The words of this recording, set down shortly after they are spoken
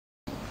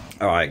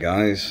Alright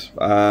guys, just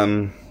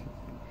want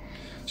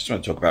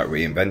to talk about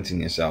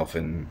reinventing yourself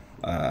and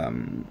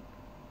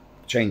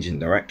changing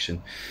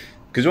direction,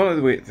 because one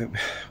of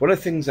the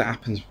things that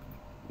happens,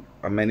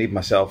 I may need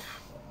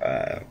myself,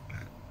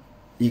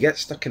 you get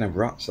stuck in a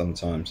rut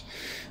sometimes.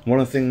 One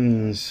of the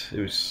things,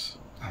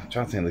 I'm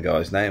trying to think of the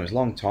guy's name, it was a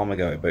long time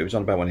ago, but it was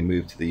on about when he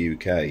moved to the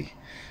UK,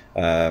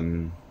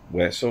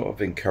 where it sort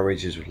of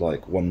encourages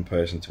like one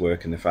person to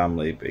work in the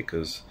family,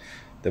 because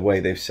the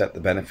way they've set the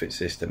benefit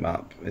system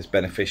up, it's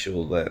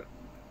beneficial that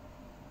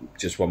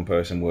just one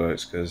person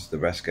works because the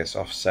rest gets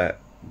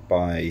offset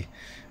by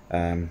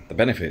the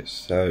benefits.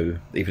 So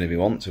even if you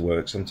want to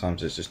work,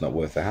 sometimes it's just not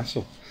worth the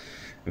hassle.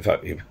 In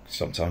fact, you're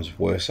sometimes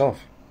worse off.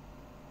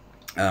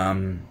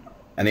 And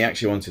he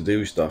actually wanted to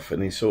do stuff,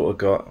 and he sort of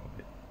got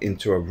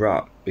into a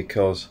rut,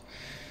 because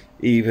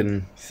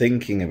even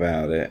thinking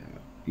about it,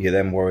 you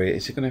then worry,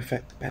 is it going to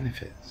affect the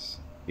benefits?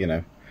 You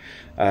know,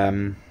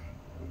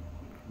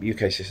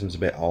 UK system's a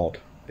bit odd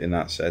in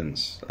that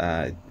sense.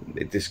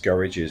 It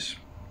discourages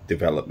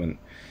development.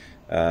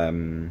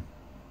 I'm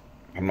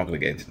not going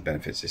to get into the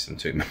benefit system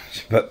too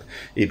much, but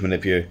even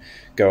if you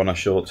go on a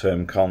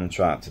short-term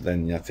contract,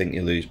 then I think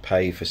you lose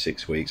pay for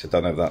 6 weeks. I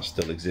don't know if that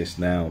still exists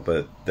now,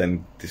 but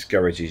then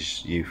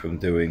discourages you from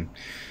doing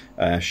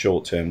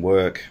short-term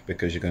work,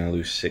 because you're going to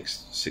lose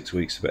six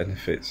weeks of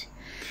benefits.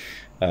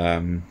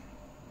 But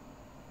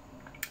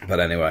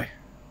anyway,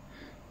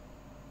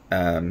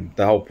 the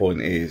whole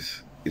point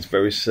is, it's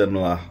very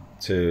similar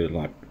to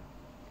like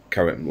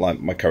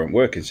my current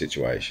working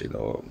situation,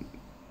 or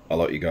a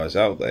lot of you guys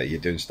out there.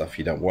 You're doing stuff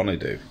you don't want to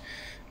do.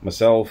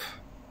 Myself,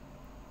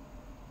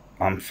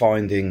 I'm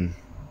finding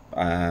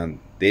the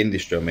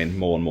industry I'm in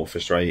more and more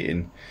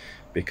frustrating,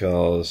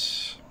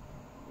 because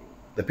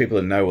the people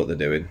that know what they're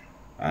doing,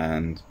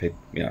 and people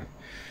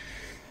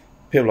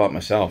like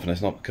myself, and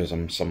it's not because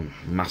I'm some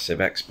massive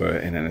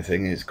expert in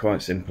anything, it's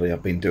quite simply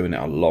I've been doing it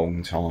a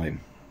long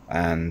time.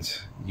 And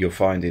you're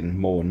finding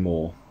more and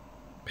more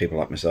people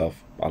like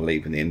myself are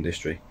leaving the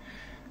industry.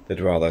 They'd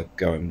rather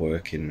go and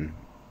work in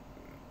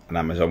an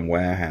Amazon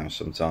warehouse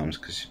sometimes,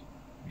 because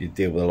you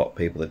deal with a lot of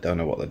people that don't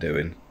know what they're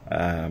doing.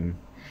 And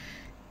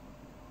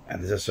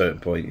there's a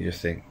certain point you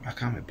just think, I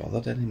can't be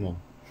bothered anymore.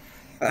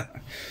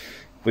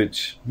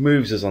 Which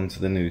moves us on to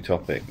the new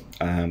topic,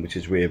 which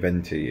is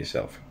reinventing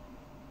yourself.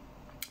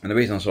 And the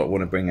reason I sort of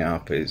want to bring it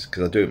up is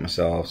because I do it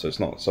myself, so it's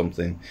not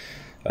something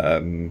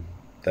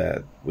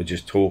that we're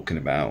just talking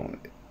about.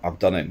 I've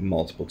done it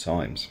multiple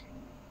times.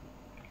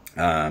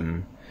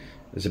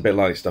 It's a bit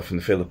like stuff in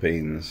the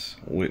Philippines.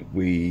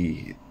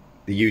 The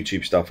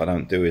YouTube stuff I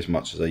don't do as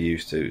much as I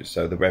used to,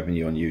 so the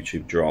revenue on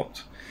YouTube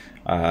dropped.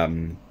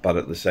 But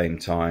at the same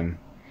time,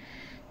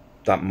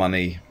 that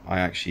money I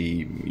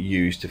actually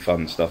use to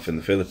fund stuff in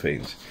the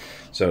Philippines.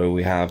 So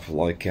we have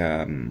like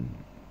a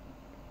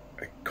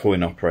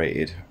coin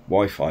operated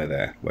Wi-Fi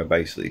there, where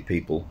basically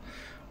people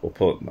will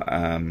put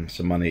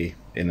some money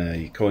in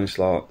a coin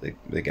slot,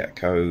 they get a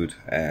code,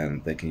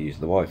 and they can use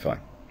the Wi-Fi.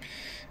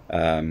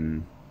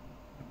 The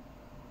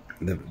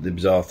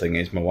bizarre thing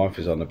is, my wife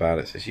is on about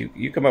it, says,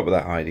 you come up with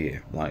that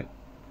idea like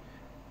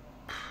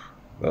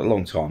a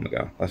long time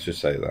ago, let's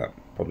just say that,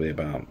 probably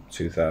about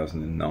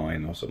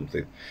 2009 or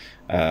something,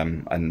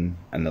 and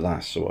the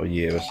last sort of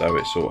year or so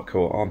it sort of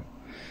caught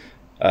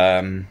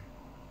on.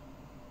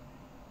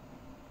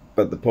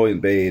 But the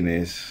point being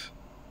is,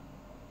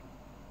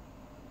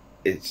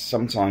 it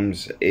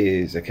sometimes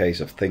is a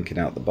case of thinking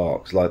out the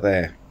box. Like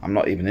there, I'm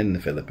not even in the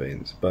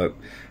Philippines, but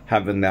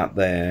having that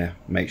there,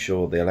 make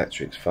sure the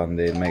electric's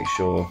funded, make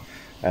sure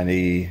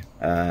any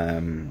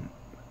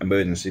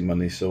emergency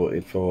money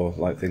sorted for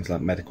like things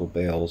like medical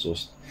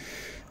bills,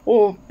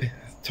 or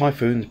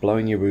typhoons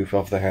blowing your roof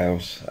off the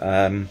house.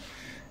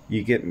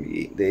 You get,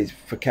 it's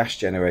for cash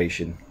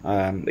generation.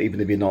 Even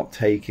if you're not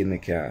taking the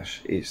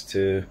cash, it's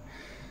to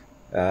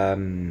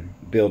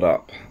build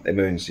up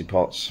emergency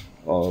pots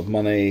of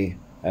money,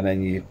 and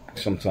then you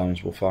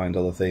sometimes will find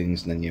other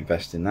things, and then you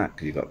invest in that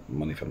because you've got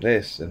money from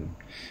this, and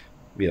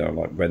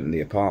like renting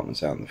the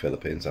apartments out in the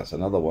Philippines, that's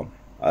another one.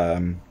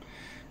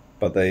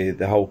 But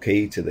the whole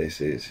key to this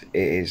is,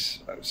 it is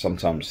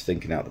sometimes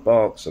thinking out the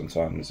box,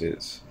 sometimes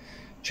it's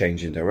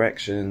changing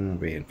direction,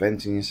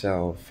 reinventing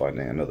yourself,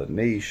 finding another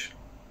niche.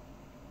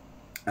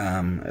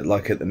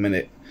 Like at the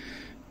minute,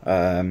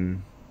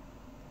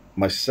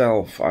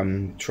 myself,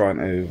 I'm trying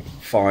to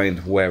find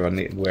where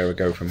I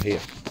go from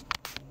here,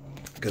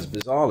 because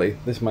bizarrely,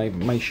 this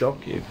may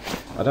shock you,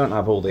 I don't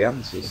have all the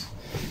answers,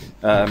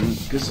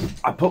 because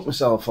I put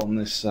myself on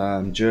this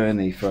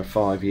journey for a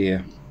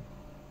 5-year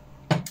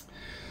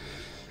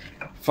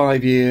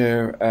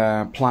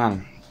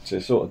plan to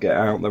sort of get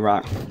out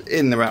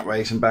in the rat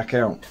race and back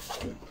out.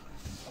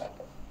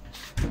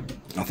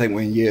 I think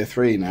we're in year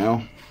 3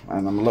 now,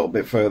 and I'm a little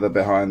bit further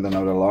behind than I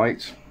would have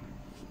liked.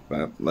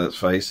 But let's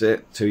face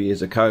it, 2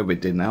 years of COVID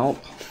didn't help.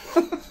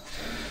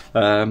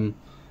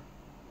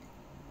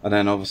 And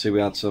then obviously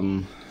we had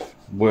some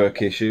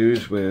work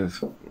issues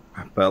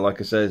but like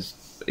I said,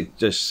 it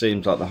just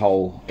seems like the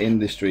whole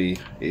industry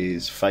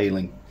is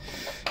failing.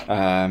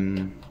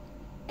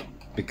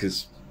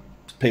 because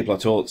people I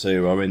talk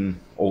to are in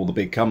all the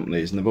big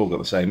companies and they've all got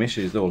the same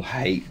issues. They all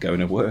hate going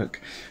to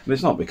work. And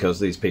it's not because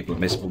these people are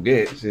miserable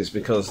gits, it's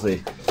because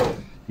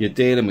you're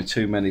dealing with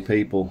too many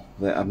people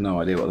that have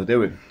no idea what they're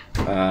doing.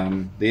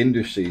 The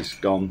industry's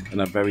gone in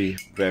a very,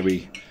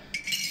 very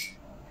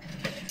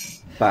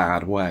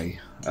bad way.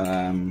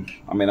 I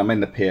mean, I'm in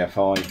the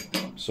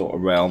PFI sort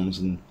of realms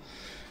and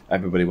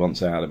everybody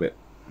wants out of it.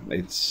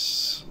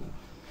 It's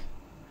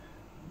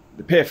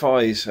the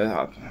PFIs,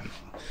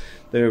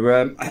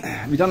 they're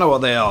we don't know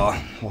what they are.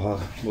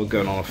 We're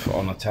going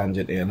on a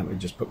tangent here. Let me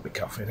just put my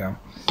coffee down.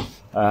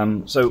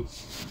 So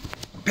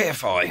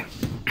PFI,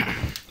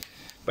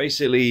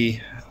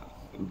 basically,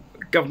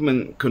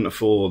 government couldn't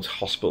afford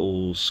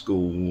hospitals,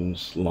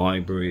 schools,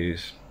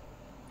 libraries.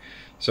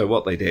 So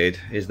what they did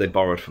is they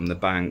borrowed from the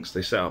banks.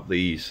 They set up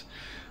these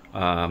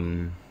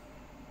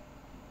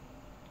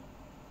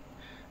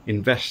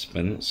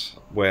investments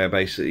where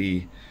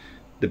basically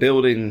the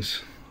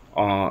buildings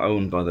are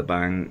owned by the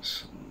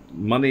banks.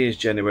 Money is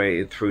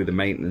generated through the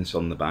maintenance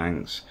on the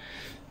banks.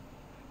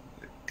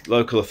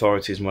 Local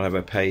authorities and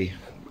whatever pay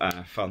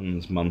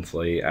funds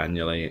monthly,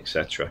 annually,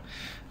 etc.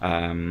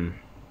 And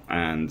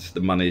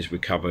the money is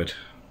recovered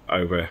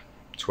over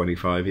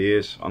 25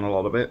 years on a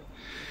lot of it.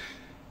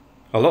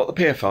 A lot of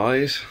the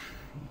PFIs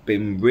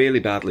been really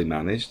badly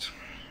managed.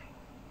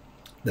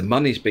 The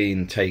money's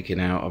been taken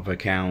out of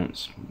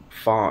accounts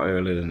far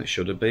earlier than it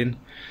should have been.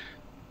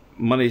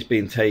 Money's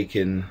been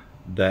taken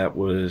that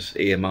was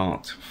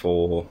earmarked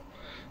for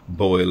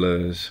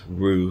boilers,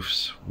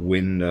 roofs,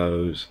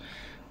 windows,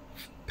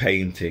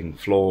 painting,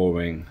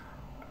 flooring,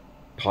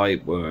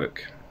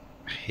 pipework,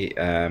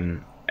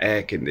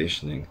 air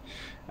conditioning,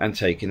 and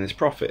taken as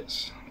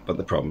profits. But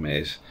the problem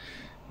is,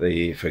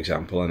 for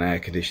example, an air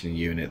conditioning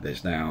unit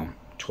that's now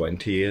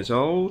 20 years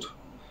old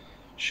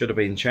should have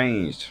been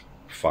changed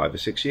 5 or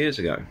 6 years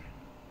ago.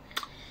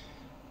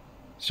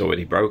 It's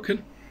already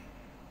broken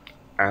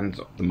and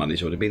the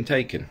money's already been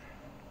taken.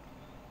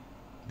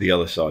 The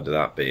other side of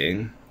that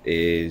being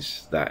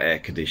is that air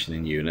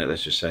conditioning unit,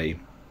 let's just say,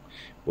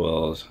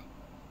 was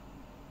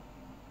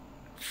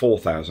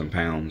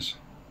 £4,000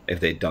 if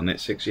they'd done it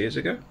 6 years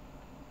ago.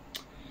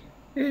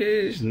 It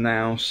is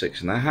now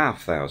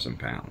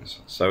 £6,500.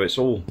 So it's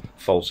all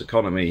false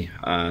economy,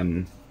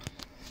 and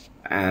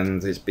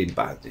it's been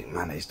badly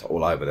managed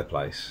all over the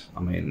place. I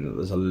mean,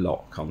 there's a lot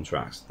of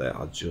contracts that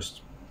are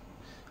just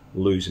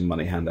losing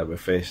money hand over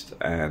fist,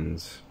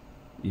 and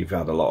you've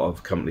had a lot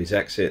of companies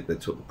exit that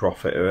took the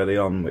profit early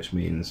on, which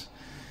means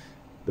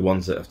the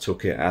ones that have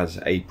took it as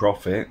a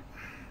profit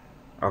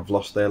have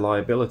lost their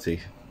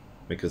liability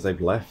because they've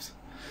left.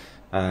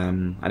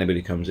 Anybody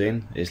who comes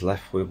in is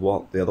left with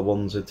what the other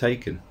ones had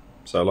taken.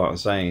 So like I'm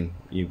saying,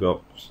 you've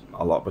got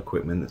a lot of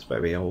equipment that's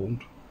very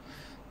old.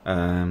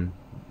 The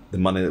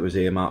money that was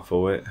earmarked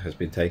for it has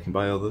been taken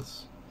by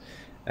others,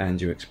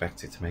 and you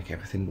expect it to make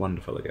everything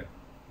wonderful again.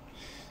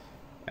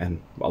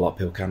 And a lot of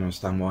people can't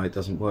understand why it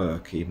doesn't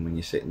work, even when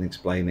you sit and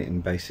explain it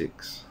in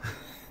basics.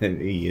 And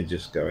you're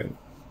just going,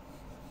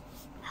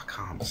 I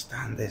can't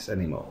understand this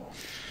anymore.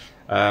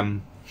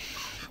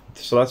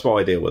 So that's what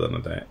I deal with on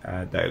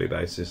a daily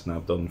basis, and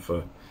I've done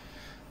for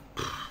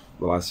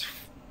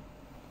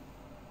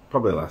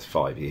probably the last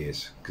 5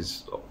 years,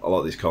 because a lot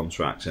of these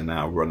contracts are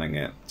now running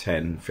at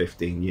 10,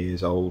 15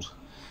 years old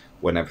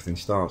when everything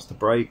starts to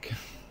break,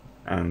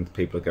 and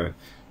people are going,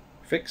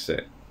 fix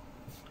it.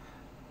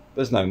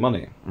 There's no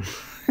money.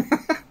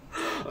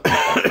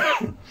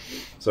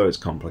 So it's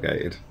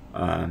complicated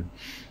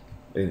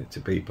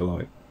to people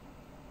like.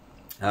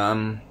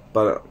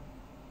 But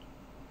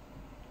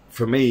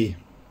for me,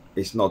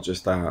 it's not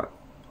just that.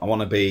 I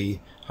want to be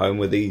home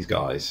with these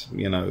guys,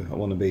 you know, I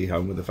want to be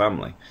home with the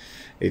family.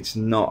 It's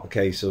not a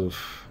case of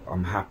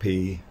I'm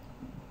happy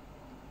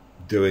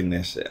doing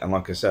this, and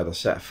like I said, I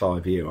set a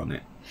 5-year on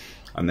it,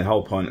 and the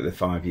whole point of the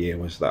 5-year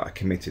was that I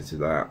committed to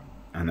that,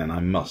 and then I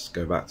must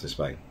go back to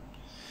Spain,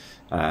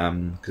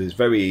 because it's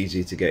very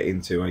easy to get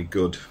into a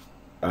good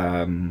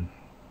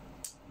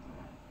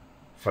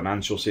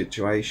financial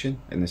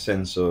situation, in the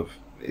sense of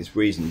it's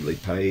reasonably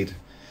paid,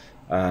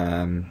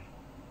 and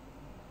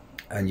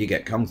you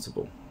get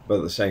comfortable. But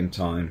at the same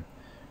time,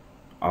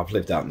 I've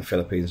lived out in the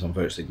Philippines on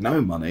virtually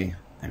no money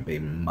and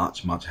been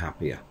much, much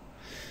happier.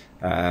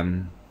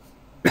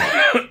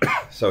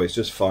 So it's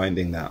just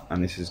finding that,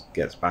 and this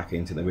gets back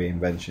into the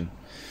reinvention.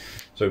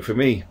 So for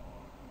me,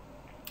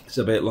 it's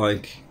a bit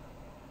like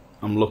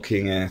I'm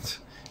looking at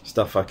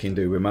stuff I can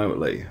do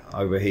remotely.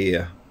 Over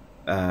here,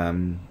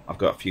 I've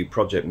got a few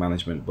project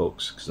management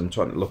books, because I'm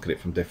trying to look at it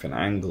from different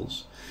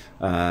angles.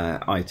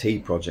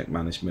 IT project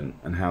management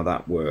and how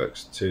that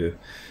works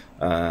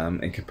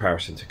in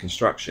comparison to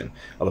construction.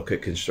 I look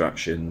at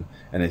construction,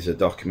 and there's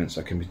documents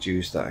I can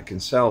produce that I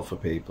can sell for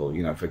people.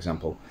 You know, for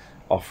example,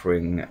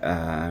 offering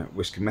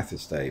risk and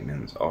method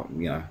statements, or,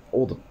 you know,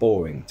 all the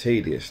boring,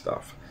 tedious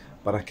stuff.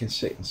 But I can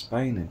sit in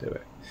Spain and do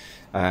it.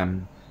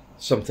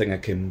 Something I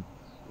can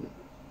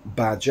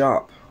badge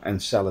up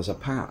and sell as a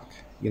pack,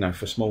 you know,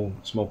 for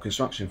small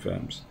construction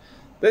firms.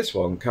 This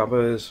one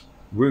covers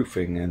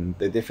roofing and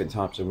the different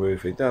types of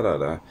roofing,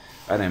 and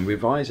then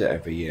revise it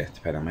every year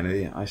depending on how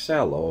many I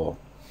sell, or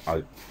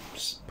I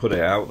put it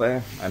out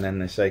there and then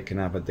they say can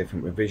I have a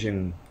different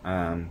revision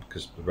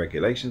because the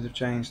regulations have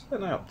changed,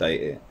 then I update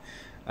it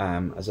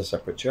as a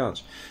separate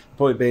charge. The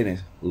point being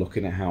is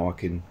looking at how I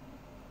can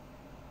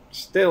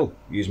still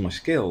use my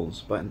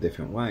skills but in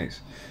different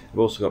ways. I've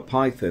also got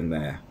Python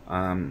there.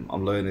 I'm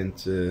learning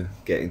to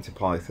get into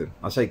Python.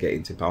 I say get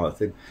into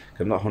Python because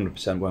I'm not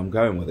 100% where I'm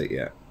going with it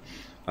yet,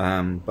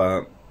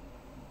 but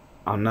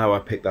I know I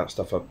picked that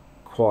stuff up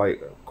quite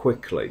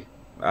quickly.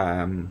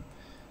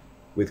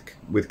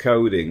 With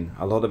coding,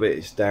 a lot of it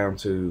is down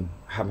to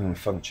having a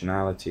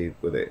functionality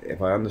with it.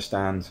 If I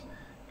understand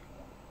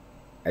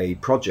a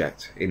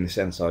project in the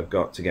sense I've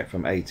got to get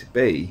from A to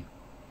B,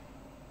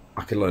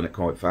 I can learn it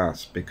quite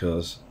fast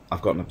because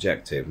I've got an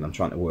objective and I'm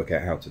trying to work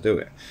out how to do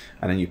it.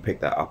 And then you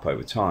pick that up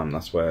over time.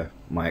 That's where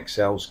my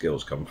Excel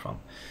skills come from.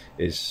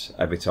 Is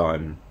every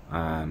time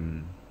I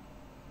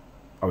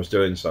was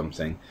doing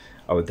something,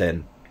 I would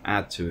then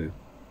add to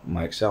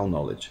my Excel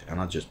knowledge, and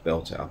I just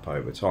built it up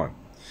over time.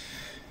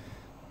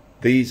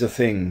 These are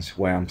things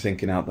where I'm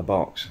thinking out the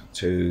box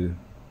to,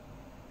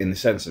 in the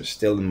sense of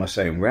still in my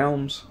same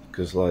realms,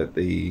 because like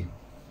the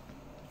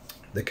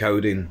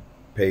coding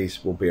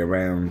piece will be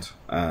around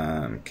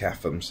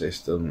CAFM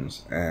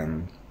systems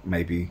and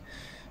maybe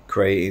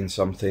creating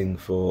something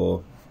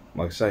for,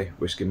 like I say,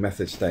 risk and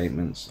method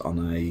statements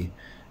on a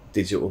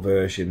digital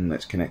version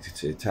that's connected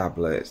to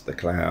tablets, the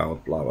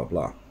cloud, blah blah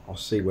blah. I'll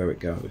see where it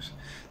goes.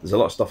 There's a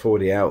lot of stuff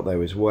already out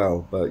there as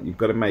well, but you've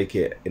got to make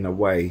it in a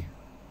way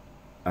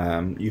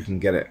you can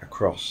get it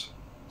across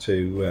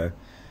to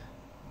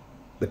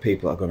the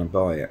people that are going to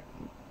buy it.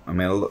 I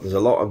mean, there's a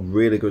lot of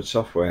really good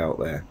software out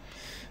there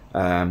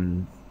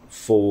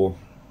for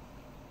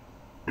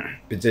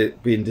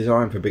being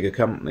designed for bigger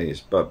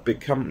companies, but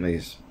big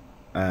companies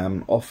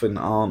often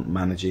aren't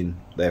managing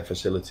their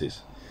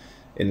facilities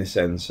in the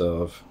sense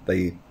of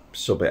they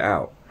sub it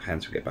out,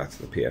 hence we get back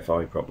to the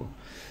PFI problem.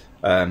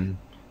 And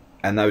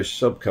those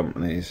sub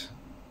companies,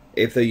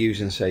 if they're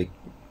using, say,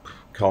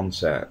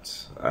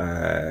 Concept,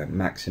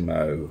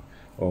 Maximo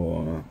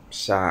or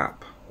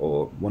SAP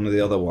or one of the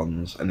other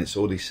ones, and it's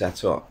already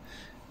set up,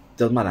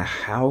 doesn't matter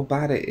how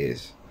bad it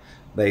is,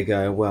 they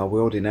go, well, we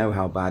already know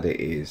how bad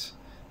it is.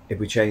 If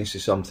we change to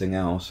something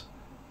else,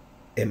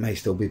 it may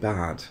still be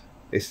bad.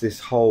 It's this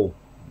whole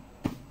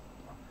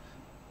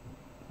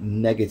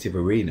negative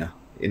arena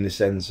in the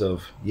sense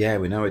of, yeah,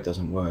 we know it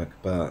doesn't work,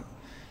 but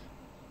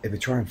if we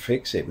try and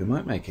fix it, we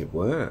might make it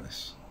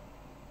worse.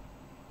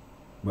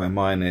 Where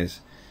mine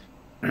is,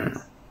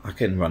 I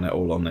can run it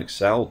all on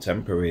Excel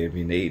temporary if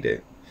you need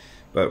it,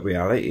 but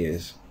reality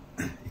is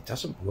it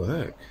doesn't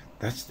work.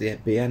 That's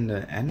the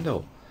end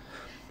all.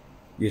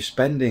 You're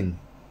spending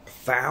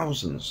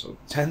thousands,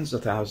 tens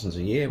of thousands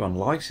a year on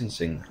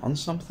licensing on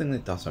something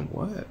that doesn't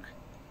work.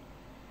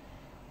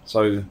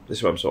 So this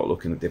is why I'm sort of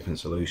looking at different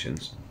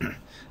solutions. At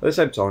the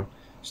same time,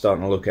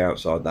 starting to look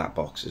outside that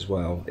box as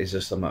well. Is there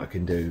something I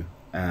can do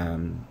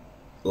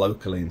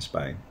locally in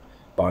Spain?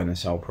 Buy and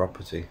sell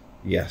property?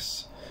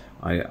 Yes.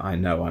 I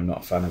know I'm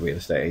not a fan of real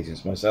estate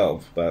agents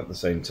myself, but at the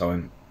same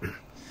time,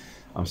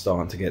 I'm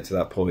starting to get to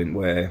that point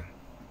where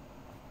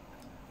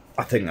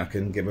I think I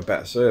can give a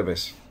better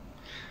service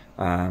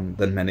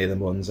than many of the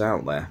ones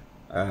out there.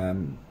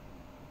 And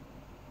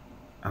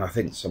I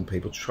think some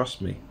people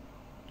trust me.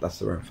 That's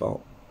their own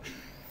fault.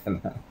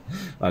 And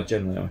I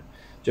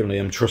generally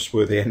am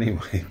trustworthy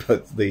anyway,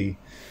 but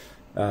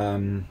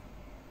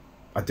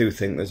I do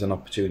think there's an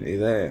opportunity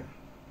there.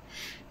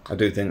 I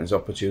do think there's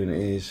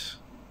opportunities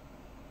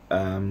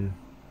in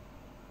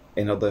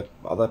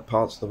other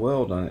parts of the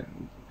world.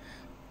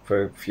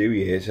 For a few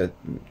years I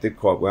did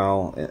quite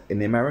well in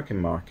the American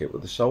market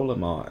with the solar.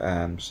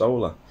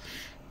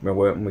 We're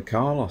working with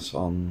Carlos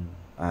on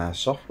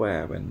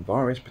software and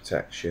virus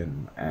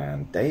protection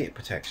and data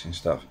protection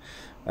stuff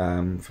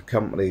for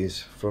companies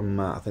from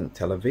I think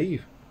Tel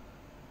Aviv.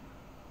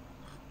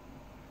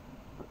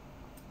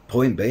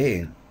 Point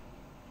being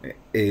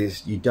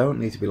is you don't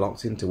need to be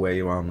locked into where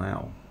you are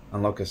now.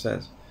 And like I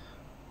said,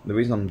 the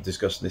reason I'm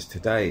discussing this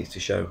today is to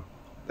show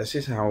this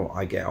is how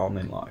I get on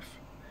in life.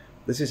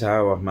 This is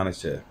how I've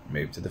managed to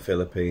move to the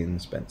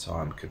Philippines, spend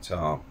time in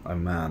Qatar,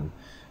 Oman,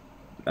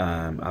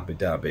 Abu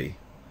Dhabi,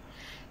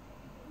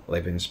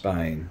 live in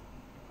Spain.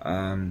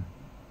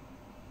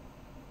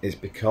 It's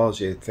because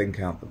you think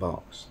out the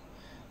box.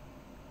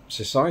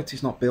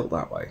 Society's not built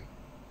that way.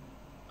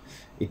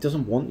 It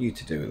doesn't want you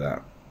to do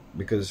that,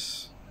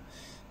 because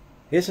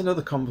here's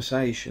another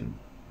conversation.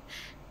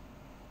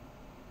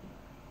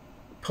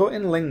 Put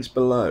in links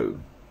below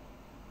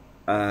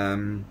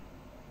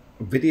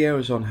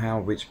videos on how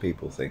rich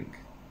people think.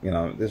 You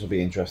know, this will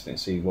be interesting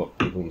to see what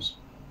people's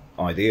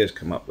ideas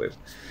come up with,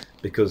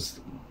 because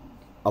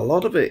a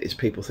lot of it is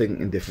people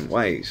thinking in different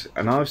ways,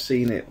 and I've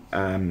seen it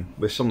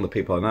with some of the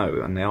people I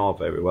know, and they are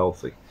very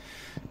wealthy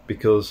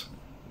because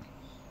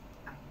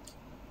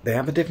they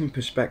have a different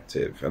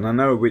perspective. And I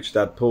know Rich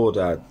Dad Poor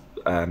Dad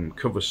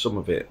covers some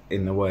of it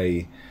in the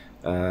way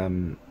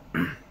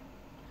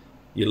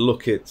you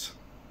look at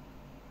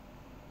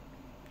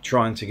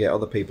trying to get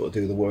other people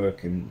to do the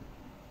work, and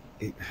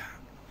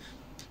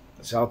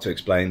it's hard to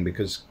explain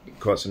because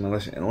quite simply,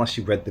 unless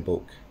you read the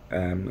book,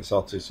 it's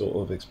hard to sort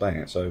of explain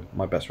it. So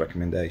my best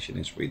recommendation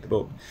is read the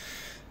book.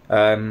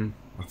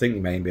 I think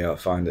you may be able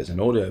to find it as an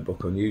audio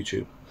book on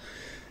YouTube,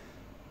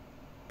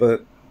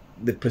 but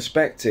the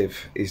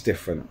perspective is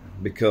different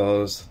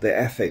because the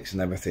ethics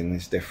and everything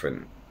is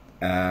different.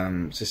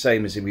 It's the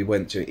same as if we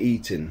went to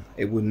Eton.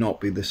 It would not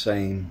be the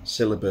same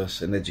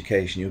syllabus and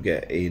education you'll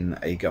get in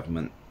a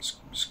government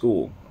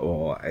school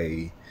or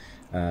a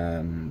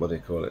what do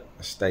you call it,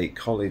 a state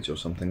college or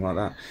something like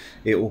that.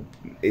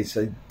 It's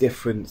a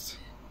different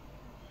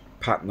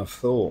pattern of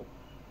thought,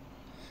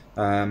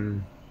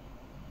 and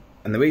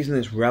the reason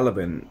it's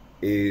relevant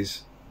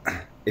is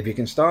if you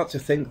can start to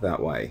think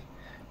that way,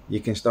 you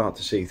can start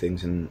to see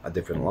things in a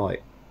different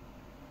light.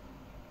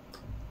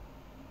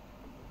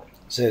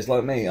 So it's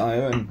like me, I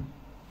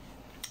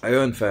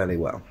earn fairly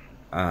well,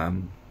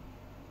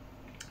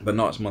 but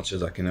not as much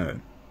as I can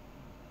earn,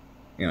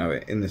 you know,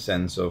 in the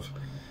sense of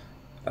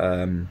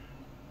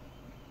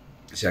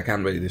see, I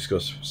can't really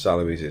discuss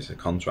salaries, it's a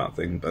contract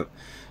thing, but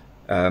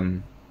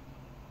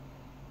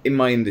in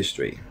my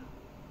industry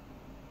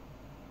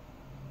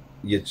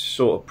you're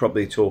sort of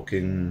probably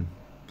talking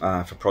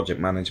for project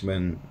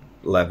management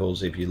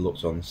levels, if you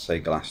looked on say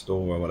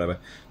Glassdoor or whatever,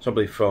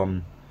 probably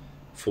from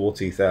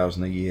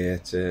 40,000 a year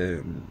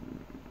to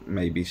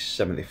maybe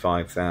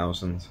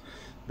 75,000.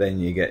 Then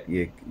you get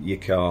your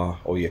car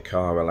or your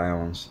car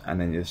allowance,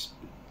 and then just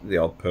the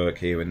odd perk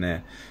here and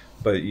there.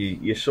 But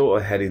you're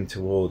sort of heading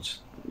towards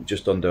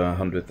just under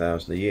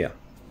 100,000 a year.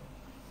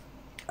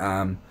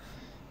 I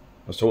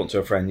was talking to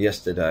a friend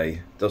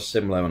yesterday, does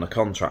similar on a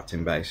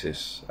contracting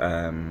basis.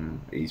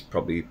 He's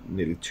probably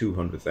nearly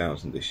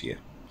 200,000 this year.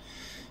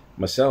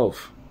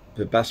 Myself,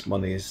 the best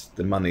money is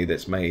the money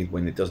that's made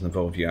when it doesn't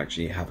involve you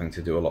actually having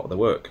to do a lot of the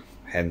work.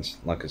 Hence,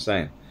 like I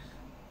say,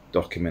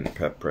 document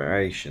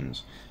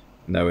preparations,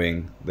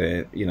 knowing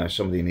that, you know,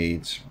 somebody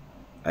needs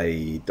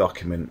a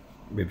document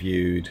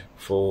reviewed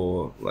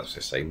for, let's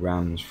just say,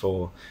 RAMs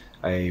for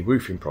a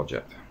roofing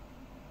project.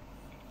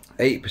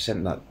 80%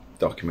 of that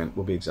document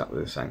will be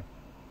exactly the same.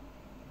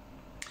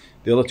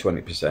 The other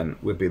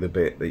 20% would be the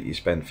bit that you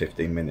spend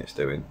 15 minutes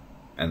doing,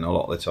 and a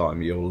lot of the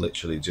time you'll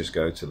literally just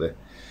go to the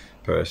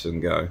person,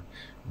 go,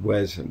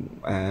 where's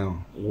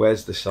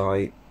the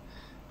site,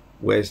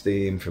 where's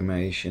the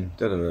information,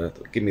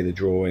 give me the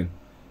drawing,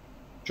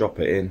 drop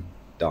it in,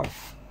 done.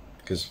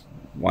 Because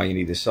why you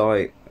need a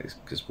site is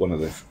because one of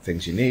the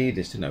things you need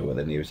is to know where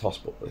the nearest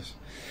hospital is.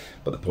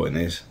 But the point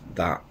is,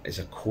 that is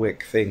a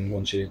quick thing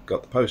once you've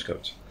got the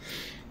postcodes.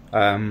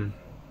 But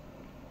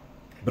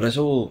there's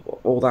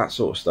all that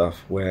sort of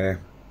stuff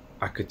where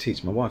I could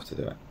teach my wife to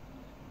do it,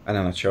 and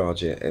then I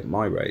charge it at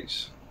my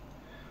rates.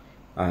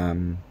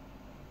 In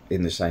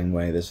the same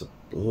way, there's a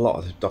lot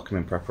of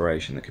document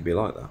preparation that could be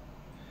like that,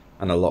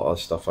 and a lot of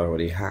stuff I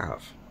already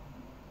have.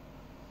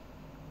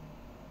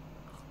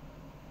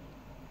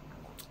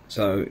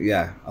 So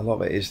yeah, a lot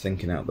of it is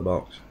thinking out the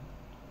box.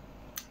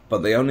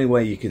 But the only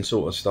way you can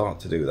sort of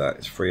start to do that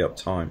is free up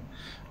time,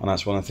 and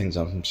that's one of the things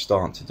I'm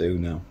starting to do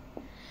now.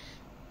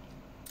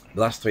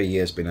 The last 3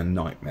 years have been a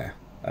nightmare.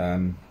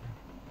 The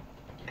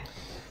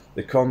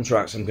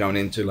contracts I'm going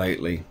into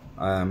lately,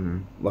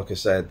 like I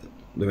said,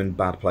 they're in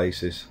bad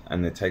places,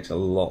 and it takes a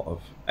lot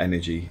of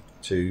energy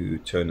to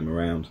turn them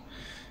around.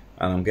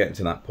 And I'm getting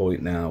to that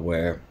point now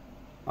where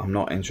I'm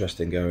not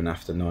interested in going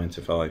after 9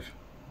 to 5.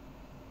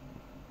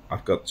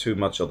 I've got too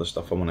much other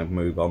stuff I want to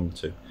move on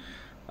to.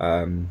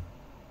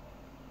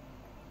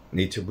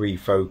 Need to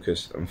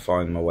refocus and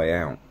find my way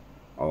out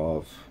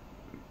of.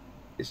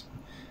 It's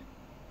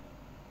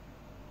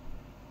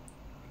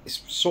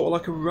sort of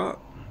like a rut,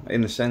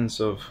 in the sense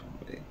of,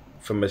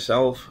 for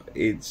myself,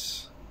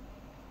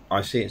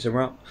 I see it's a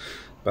rut,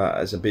 but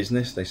as a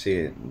business, they see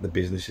it, the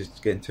business is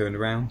getting turned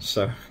around.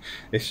 So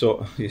it's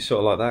sort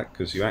of like that,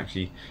 because you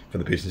actually, for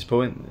the business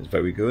point, it's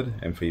very good,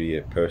 and for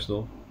your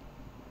personal,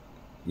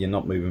 you're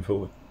not moving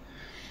forward.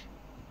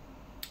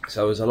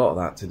 So there's a lot of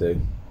that to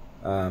do.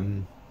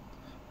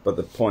 But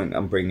the point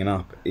I'm bringing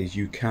up is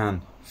you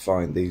can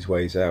find these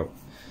ways out.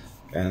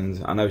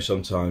 And I know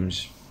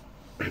sometimes,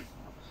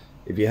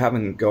 if you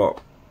haven't got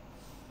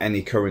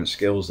any current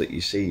skills that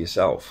you see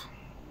yourself,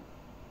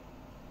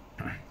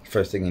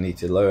 first thing you need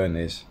to learn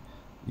is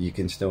you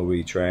can still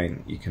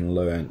retrain, you can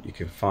learn, you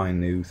can find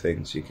new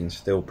things, you can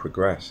still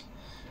progress.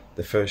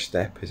 The first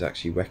step is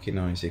actually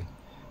recognizing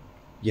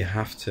you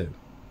have to.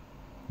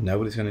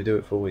 Nobody's going to do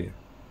it for you.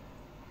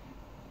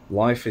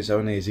 Life is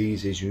only as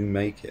easy as you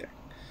make it.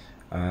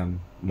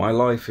 My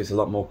life is a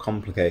lot more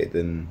complicated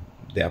than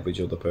the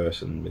average other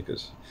person,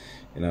 because,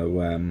 you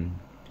know,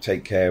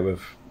 take care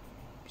of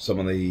some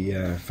of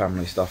the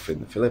family stuff in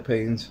the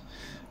Philippines,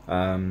 you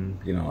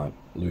know, like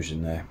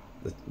losing the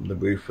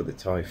roof with the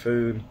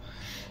typhoon,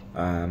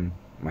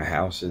 my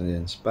house is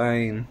in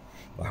Spain,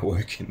 I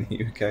work in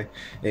the UK.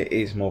 It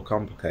is more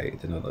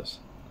complicated than others,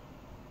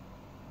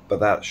 but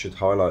that should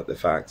highlight the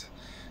fact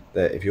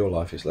that if your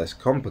life is less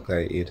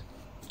complicated,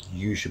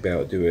 you should be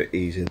able to do it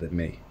easier than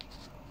me.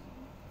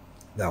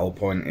 The whole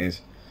point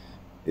is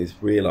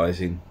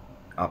realizing,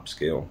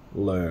 upskill,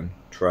 learn,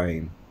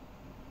 train,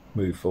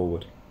 move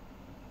forward.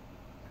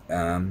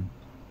 And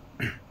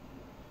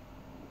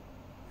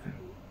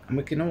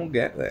we can all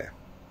get there.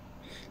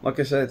 Like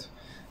I said,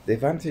 the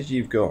advantage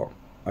you've got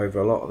over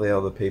a lot of the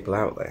other people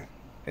out there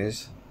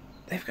is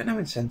they've got no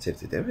incentive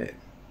to do it.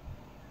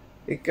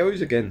 It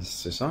goes against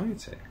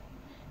society.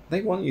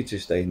 They want you to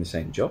stay in the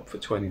same job for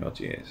 20 odd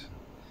years.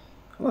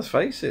 And let's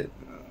face it,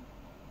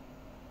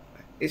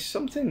 it's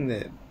something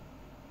that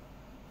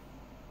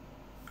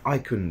I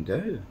couldn't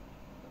do.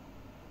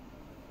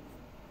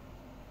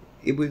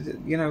 It was,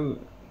 you know,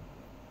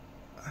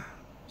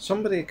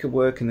 somebody could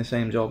work in the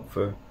same job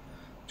for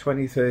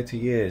 20, 30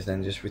 years,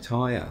 then just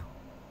retire.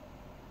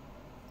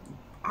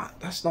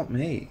 That's not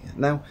me.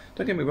 Now,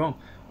 don't get me wrong,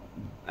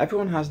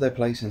 everyone has their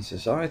place in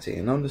society,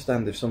 and I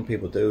understand if some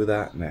people do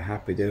that and they're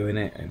happy doing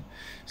it, and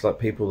it's like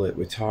people that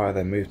retire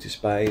then move to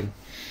Spain.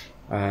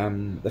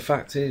 The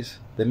fact is,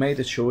 they made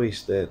a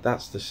choice that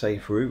that's the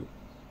safe route.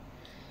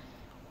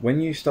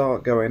 When you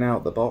start going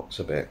out the box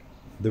a bit,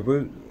 the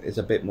route is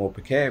a bit more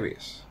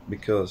precarious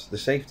because the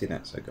safety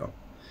nets are gone.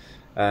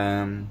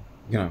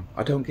 You know,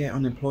 I don't get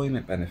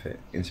unemployment benefit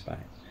in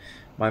Spain.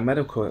 My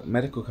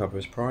medical cover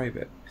is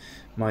private.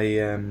 My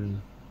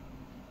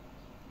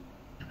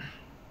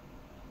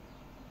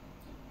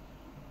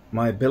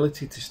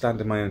ability to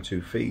stand on my own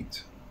 2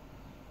 feet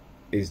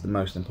is the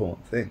most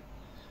important thing,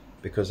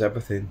 because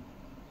everything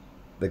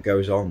that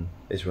goes on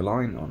is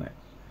reliant on it.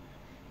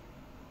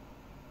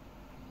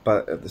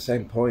 But at the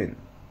same point,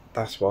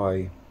 that's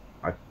why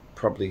I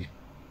probably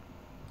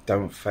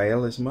don't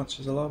fail as much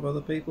as a lot of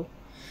other people,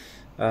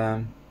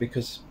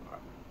 because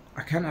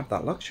I can't have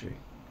that luxury.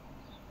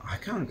 I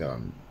can't go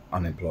on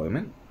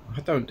unemployment.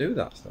 I don't do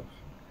that stuff.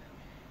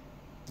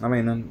 I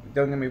mean,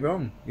 don't get me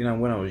wrong, you know,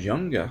 when I was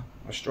younger,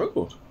 I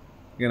struggled.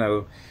 You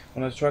know,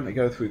 when I was trying to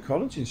go through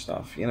college and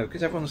stuff, you know,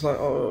 because everyone's like,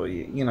 oh,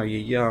 you know,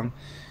 you're young,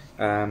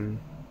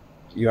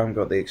 you haven't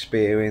got the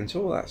experience,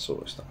 all that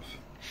sort of stuff.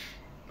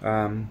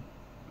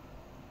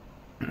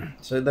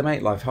 So they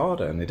make life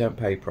harder, and they don't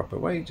pay proper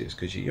wages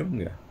because you're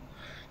younger.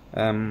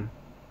 But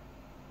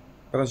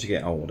as you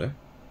get older,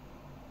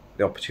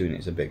 the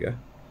opportunities are bigger.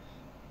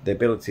 The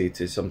ability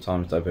to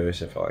sometimes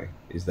diversify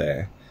is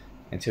there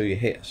until you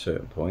hit a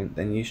certain point.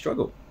 Then you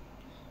struggle,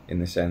 in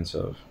the sense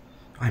of,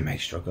 I may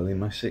struggle in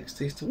my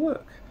 60s to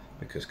work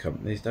because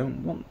companies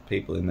don't want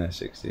people in their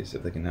 60s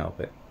if they can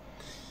help it.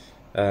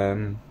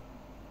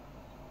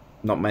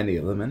 Not many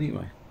of them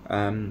anyway.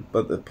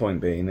 But the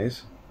point being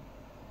is,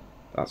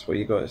 that's where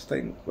you got to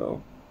think,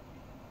 well,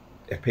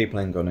 if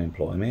people ain't going to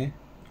employ me,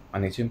 I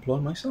need to employ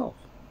myself.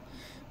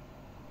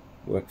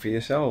 Work for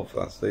yourself.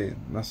 That's the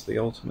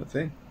ultimate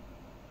thing.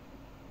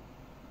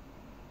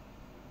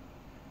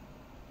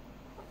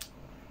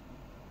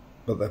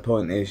 But the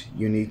point is,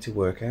 you need to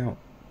work out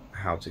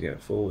how to get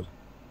forward.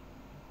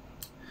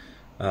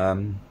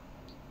 Yeah,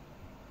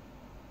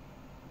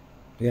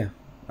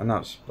 and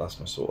that's my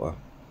sort of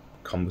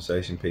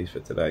conversation piece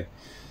for today.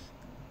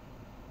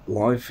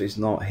 Life is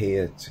not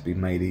here to be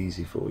made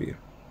easy for you.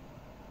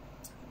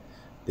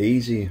 The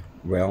easy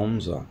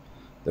realms are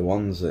the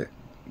ones that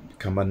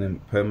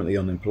become permanently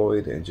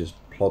unemployed and just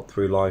plod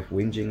through life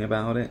whinging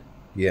about it,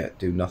 yet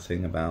do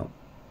nothing about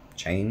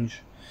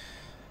change.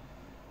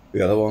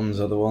 The other ones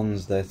are the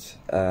ones that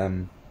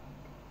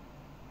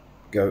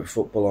go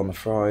football on a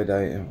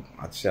Friday.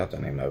 I'd say, I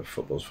don't even know if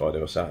football's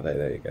Friday or Saturday.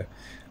 There you go.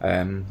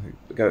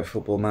 Go to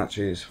football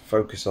matches,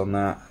 focus on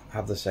that,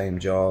 have the same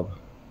job,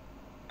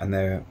 and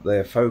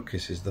their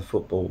focus is the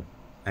football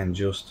and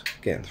just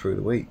getting through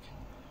the week.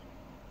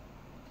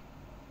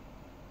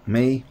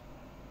 Me,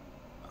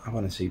 I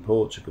want to see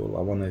Portugal.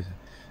 I want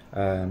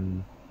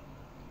to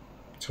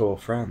tour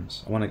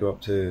France. I want to go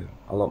up to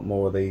a lot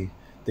more of the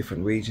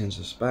different regions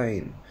of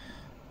Spain.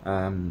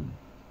 I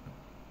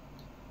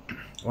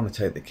want to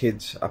take the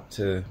kids up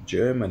to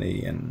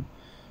Germany and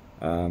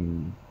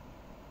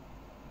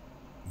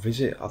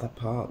visit other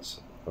parts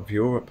of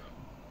Europe.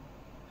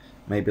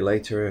 Maybe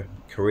later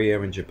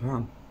Korea and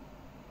Japan.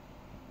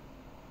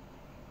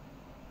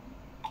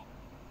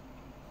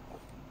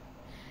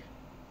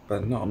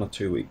 But not on a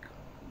 2-week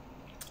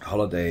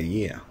holiday a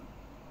year.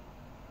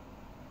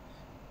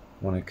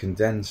 I want to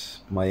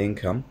condense my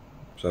income,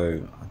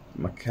 so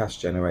my cash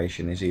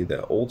generation is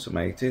either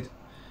automated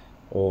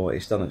or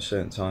it's done at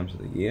certain times of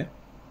the year,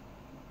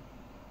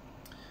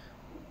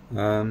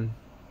 to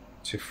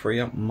free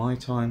up my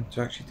time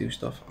to actually do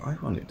stuff I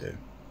want to do.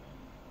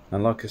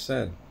 And like I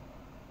said,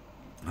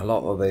 a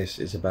lot of this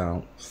is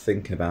about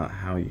thinking about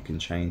how you can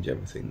change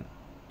everything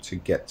to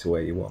get to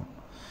where you want.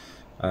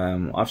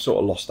 I've sort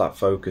of lost that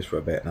focus for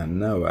a bit, and I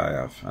know I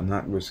have, and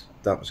that was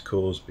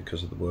caused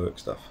because of the work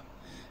stuff.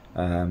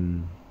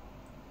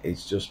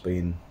 It's just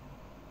been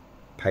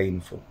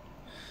painful,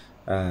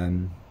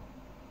 but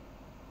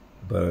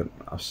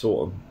I'm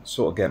sort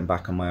of getting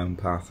back on my own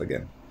path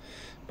again.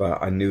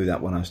 But I knew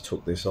that when I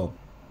took this on,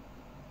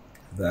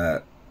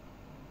 that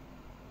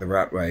the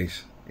rat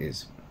race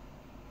is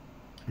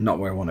not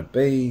where I want to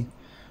be.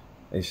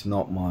 It's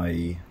not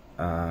my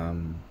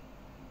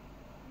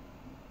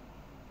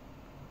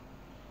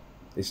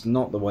it's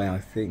not the way I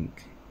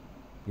think,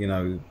 you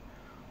know.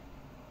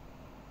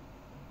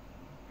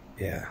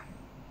 Yeah,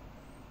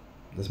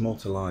 there's more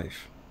to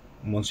life,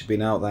 and once you've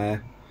been out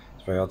there,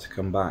 it's very hard to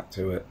come back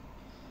to it.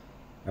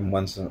 And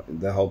once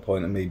the whole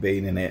point of me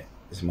being in it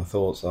is, my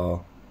thoughts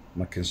are,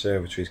 my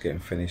conservatory is getting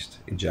finished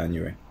in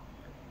January,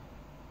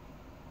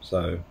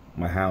 so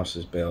my house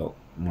is built,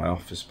 my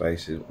office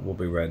space will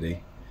be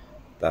ready.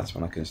 That's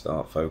when I can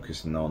start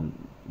focusing on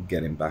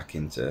getting back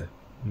into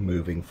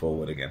moving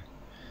forward again.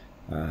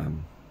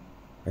 And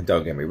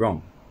don't get me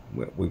wrong,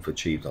 we've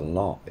achieved a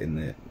lot in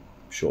the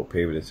short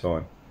period of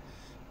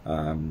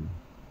time,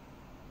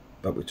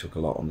 but we took a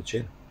lot on the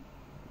chin.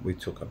 We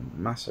took a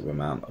massive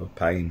amount of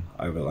pain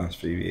over the last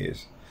few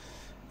years,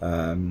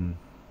 but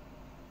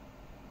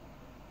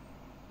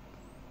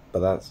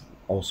that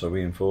also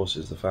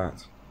reinforces the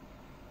fact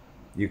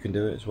you can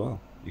do it as well.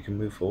 You can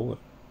move forward.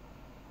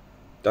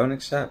 Don't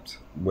accept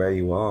where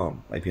you are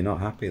if you're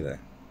not happy there.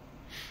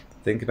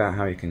 Think about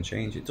how you can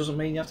change it. Doesn't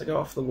mean you have to go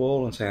off the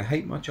wall and say, I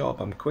hate my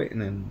job, I'm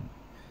quitting. And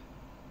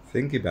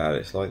think about it.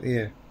 It's like,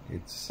 here,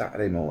 it's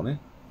Saturday morning,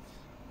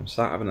 I'm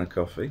sat having a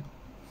coffee,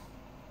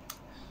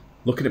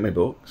 looking at my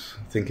books,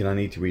 thinking I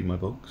need to read my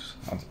books.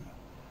 Do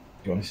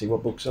you want to see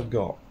what books I've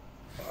got?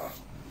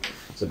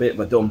 It's a bit of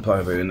a dump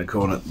over in the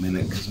corner at the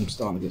minute because I'm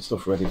starting to get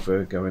stuff ready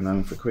for going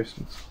home for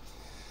Christmas.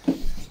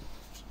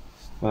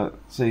 But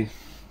see,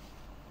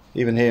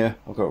 even here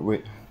I've got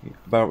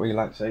about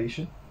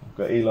relaxation. I've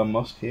got Elon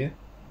Musk here.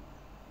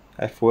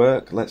 F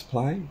work, let's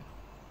play.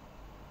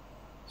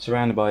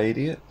 Surrounded by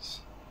idiots.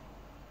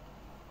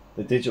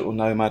 The Digital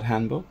Nomad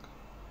Handbook.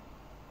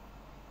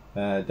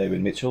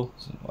 David Mitchell.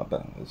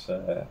 It's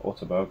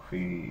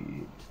autobiography.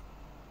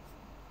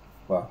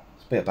 Well,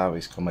 it's a bit about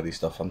his comedy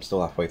stuff. I'm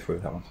still halfway through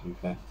that one, to be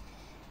fair.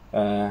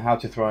 How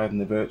to Thrive in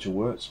the Virtual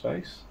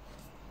Workspace.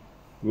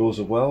 Rules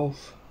of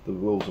Wealth. The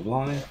Rules of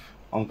Life.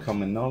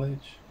 Uncommon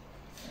Knowledge.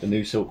 The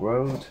New Silk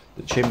Road.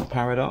 The Chimp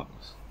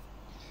Paradox.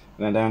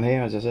 And then down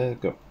here, as I said,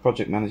 I've got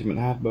Project Management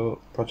Handbook,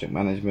 Project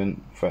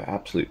Management for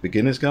Absolute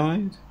Beginner's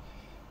Guide,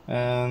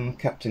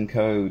 Captain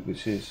Code,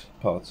 which is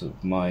part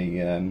of my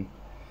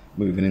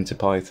moving into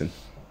Python.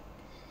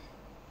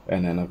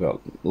 And then I've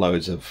got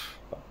loads of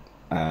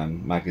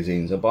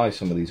magazines. I buy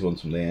some of these ones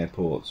from the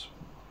airports,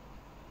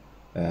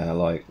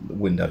 like the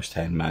Windows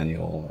 10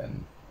 manual,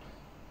 and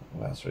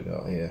what else we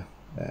got here?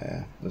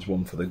 There's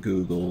one for the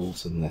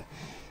Googles and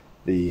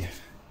the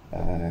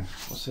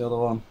what's the other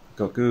one? I've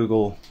got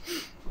Google.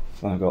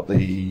 I've got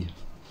the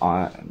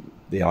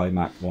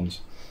iMac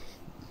ones,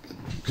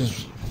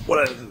 because one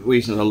of the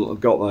reasons I've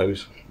got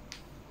those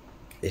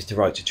is to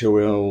write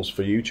tutorials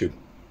for YouTube,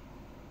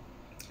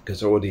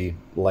 because they're already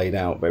laid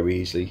out very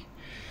easily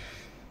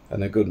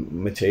and they're good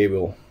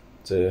material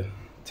to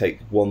take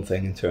one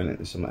thing and turn it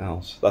into something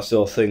else. That's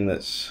the other thing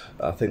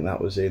I think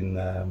that was in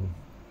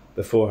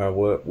before our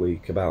work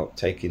week, about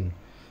taking,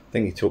 I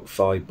think he took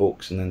 5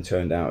 books and then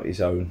turned out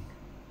his own.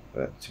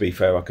 But to be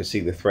fair, I could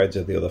see the threads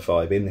of the other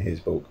 5 in his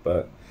book,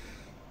 but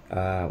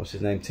what's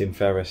his name? Tim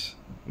Ferriss.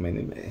 I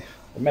mean, it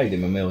made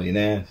him a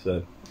millionaire,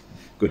 so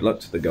good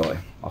luck to the guy.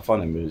 I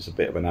find him as a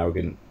bit of an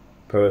arrogant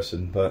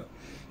person, but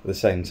at the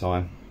same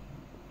time,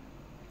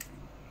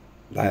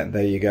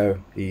 there you go.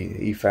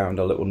 He found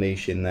a little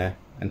niche in there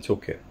and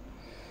took it.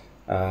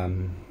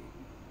 I'm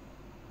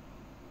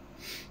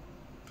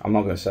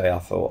not going to say I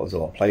thought there was a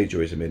lot of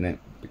plagiarism in it,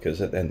 because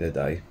at the end of the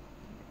day,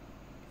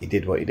 he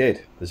did what he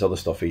did. There's other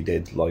stuff he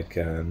did, like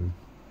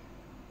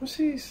was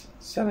he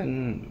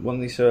selling?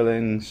 Wasn't he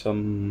selling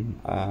some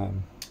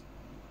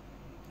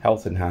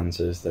health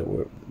enhancers that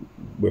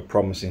were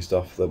promising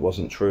stuff that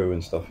wasn't true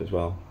and stuff as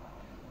well?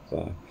 So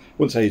I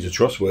wouldn't say he's a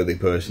trustworthy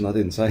person. I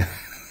didn't say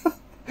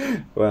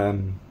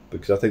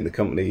because I think the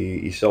company,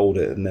 he sold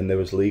it, and then there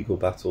was legal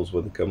battles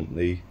with the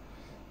company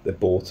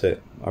that bought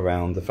it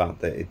around the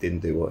fact that it didn't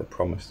do what it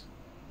promised.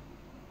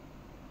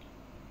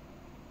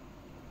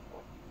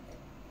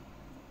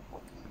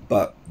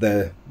 But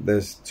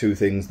there's 2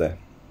 things there.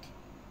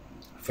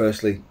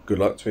 Firstly, good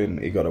luck to him,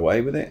 he got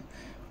away with it.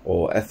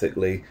 Or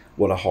ethically,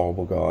 what a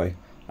horrible guy.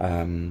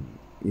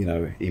 You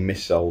know, he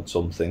missold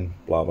something,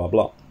 blah, blah,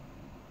 blah.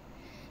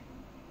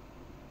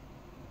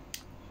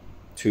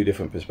 2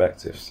 different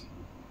perspectives.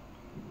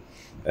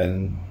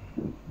 And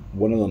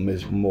one of them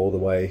is more the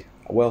way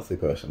a wealthy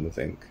person would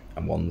think,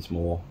 and one's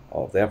more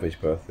of the average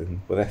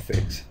person with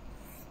ethics.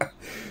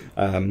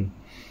 And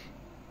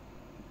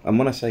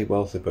when I say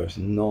wealthy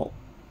person, not...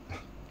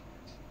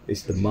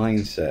 it's the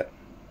mindset.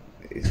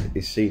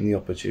 It's seeing the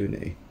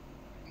opportunity.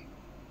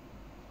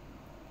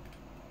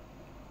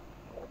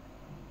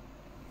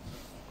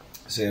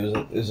 See,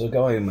 there's a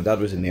guy who my dad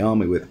was in the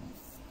army with,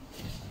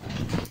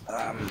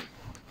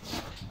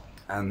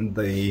 and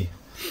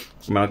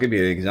I'll give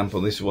you an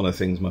example. This is one of the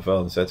things my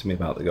father said to me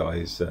about the guy,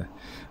 is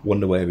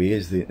wonder where he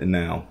is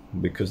now,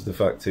 because the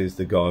fact is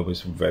the guy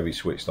was very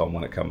switched on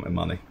when it came to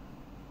money.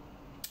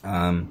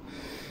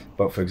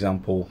 But for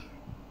example,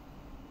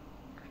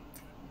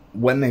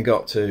 when they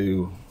got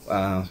to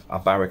our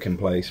barrack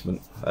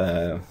emplacement,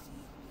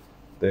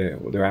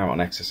 they're out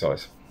on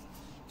exercise,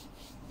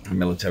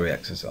 military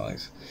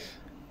exercise,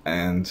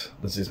 and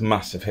there's this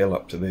massive hill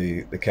up to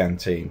the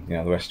canteen, you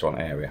know, the restaurant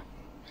area.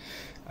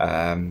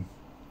 And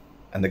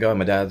the guy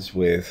my dad's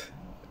with,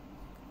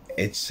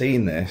 he'd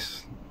seen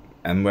this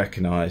and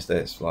recognised that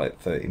it's like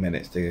 30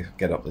 minutes to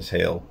get up this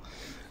hill,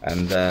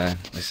 and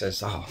he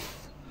says, oh,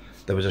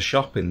 there was a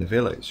shop in the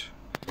village,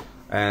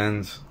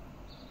 and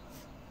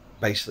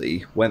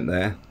basically went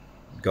there,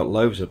 got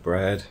loaves of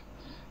bread,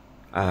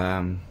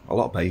 a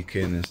lot of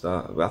bacon and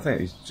stuff. I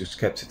think he just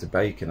kept it to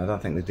bacon. I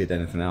don't think they did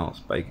anything else.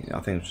 Bacon, I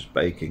think it was just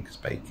bacon, because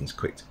bacon's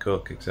quick to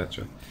cook,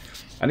 etc.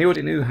 And he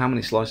already knew how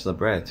many slices of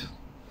bread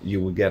you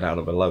would get out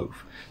of a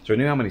loaf, so he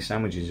knew how many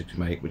sandwiches you could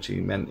make, which he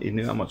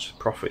knew how much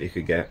profit he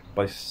could get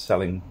by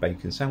selling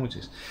bacon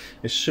sandwiches.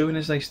 As soon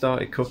as they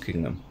started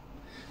cooking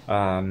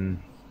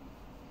them,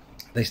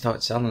 they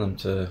started selling them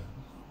to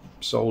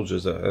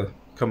soldiers that are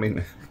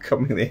coming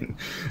in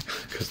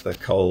because they're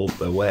cold,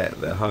 they're wet,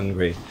 they're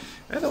hungry,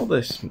 and all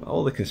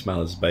they can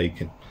smell is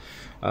bacon,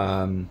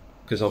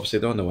 because obviously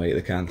they're on the way to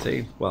the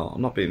canteen. Well,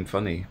 I'm not being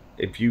funny.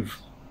 If you've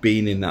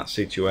been in that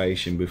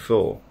situation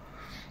before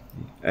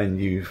and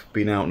you've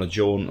been out on a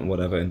jaunt or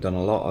whatever and done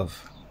a lot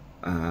of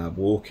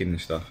walking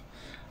and stuff,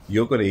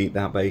 you're going to eat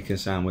that bacon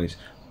sandwich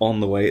on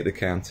the way to the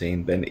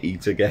canteen, then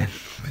eat again,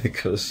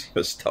 because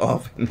you're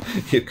starving,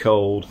 you're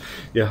cold,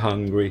 you're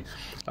hungry,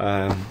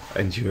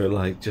 and you're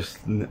like,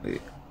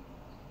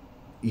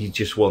 you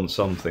just want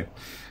something.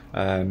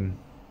 And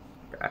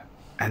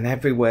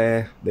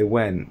everywhere they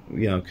went,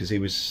 you know, because he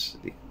was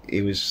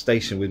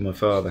stationed with my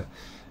father,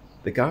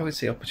 the guy would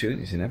see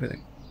opportunities in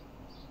everything.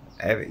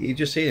 You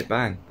just see it,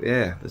 bang,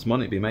 yeah, there's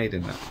money to be made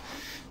in that.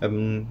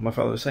 My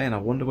father was saying, I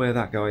wonder where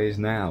that guy is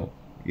now,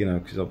 you know,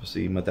 because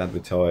obviously my dad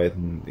retired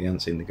and he hadn't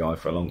seen the guy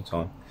for a long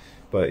time,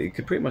 but he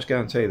could pretty much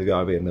guarantee the guy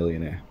would be a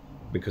millionaire,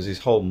 because his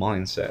whole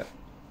mindset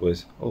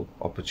was, oh,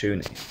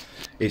 opportunity.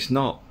 It's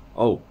not,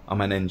 oh,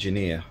 I'm an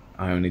engineer,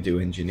 I only do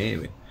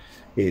engineering.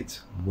 It's,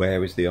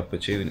 where is the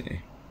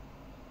opportunity?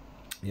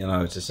 You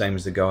know, it's the same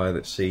as the guy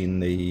that's seen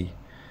the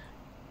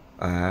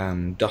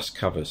dust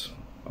covers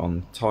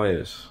on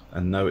tyres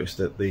and noticed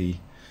that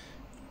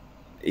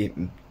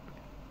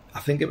I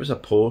think it was a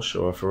Porsche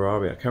or a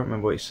Ferrari, I can't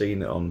remember what he's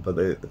seen it on, but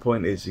the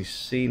point is he's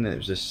seen it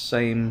was the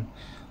same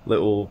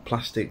little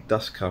plastic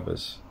dust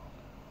covers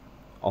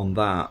on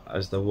that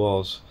as there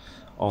was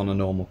on a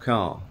normal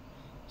car.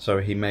 So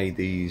he made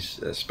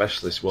these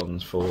specialist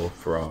ones for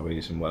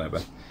Ferraris and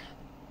whatever,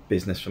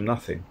 business from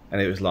nothing.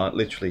 And it was like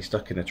literally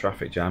stuck in a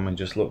traffic jam and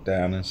just looked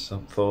down and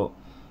thought,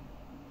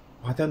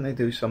 why don't they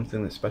do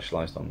something that's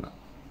specialised on that?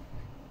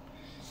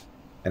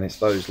 And it's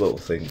those little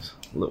things,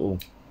 little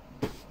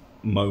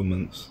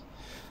moments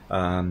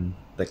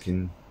that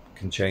can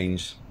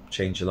change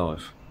your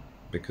life.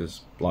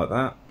 Because like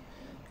that,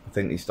 I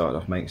think he started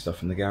off making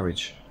stuff in the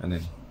garage, and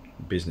then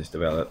business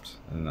developed,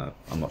 and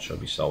I'm not sure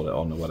if he sold it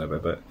on or whatever,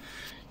 but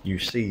you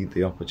see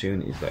the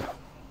opportunities there.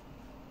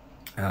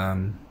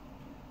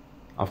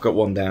 I've got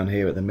one down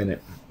here at the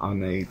minute.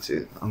 I'm going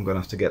to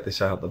have to get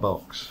this out the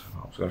box.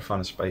 I've got to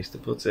find a space to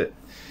put it.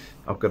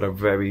 I've got a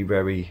very,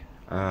 very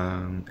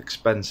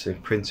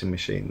expensive printing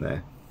machine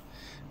there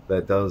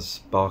that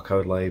does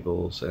barcode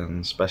labels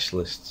and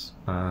specialist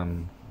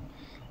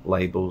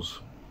labels.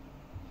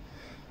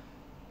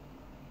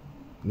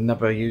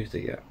 Never used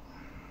it yet.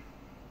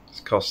 It's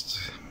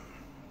cost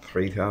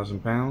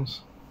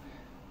 £3,000,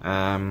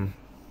 and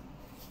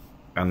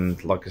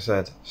like I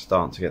said,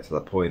 starting to get to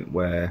that point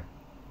where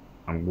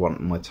I'm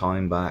wanting my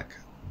time back.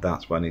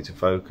 That's where I need to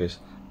focus,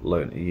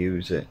 learn to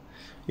use it.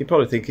 You're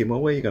probably thinking, well,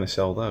 where are you going to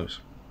sell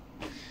those?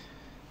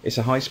 It's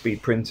a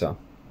high-speed printer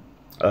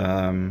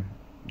that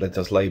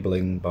does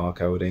labeling,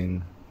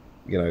 barcoding,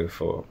 you know,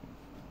 for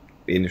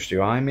the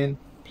industry I'm in,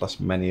 plus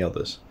many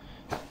others.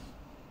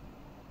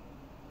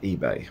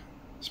 eBay,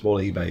 small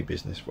eBay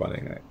business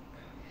running a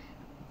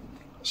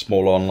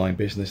small online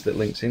business that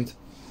links into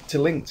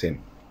LinkedIn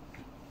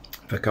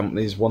for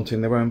companies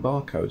wanting their own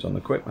barcodes on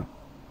equipment.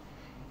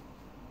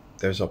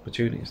 There's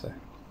opportunities there.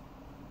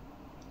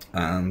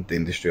 And the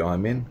industry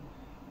I'm in,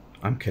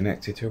 I'm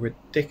connected to a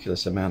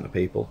ridiculous amount of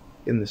people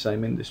in the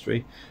same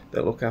industry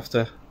that look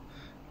after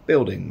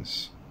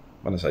buildings.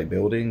 When I say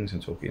buildings,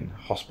 I'm talking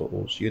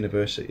hospitals,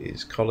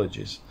 universities,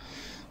 colleges,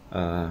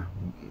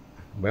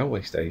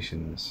 railway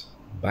stations,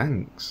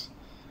 banks.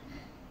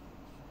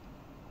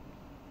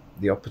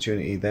 The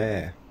opportunity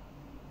there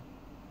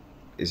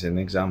is an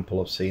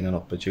example of seeing an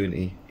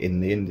opportunity in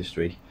the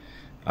industry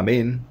I'm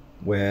in,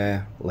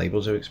 where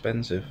labels are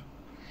expensive,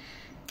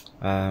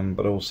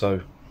 but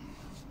also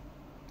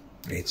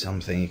it's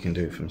something you can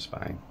do from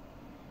Spain,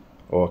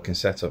 or I can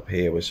set up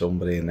here with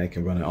somebody and they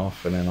can run it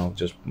off, and then I'll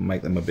just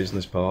make them a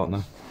business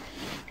partner,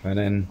 and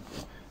then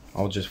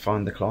I'll just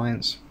find the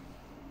clients.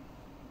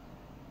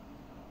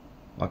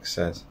 Like I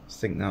said,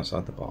 thinking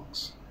outside the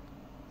box,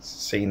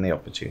 seeing the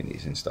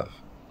opportunities and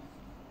stuff.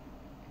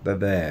 They're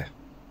there.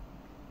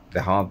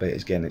 The hard bit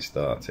is getting it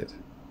started.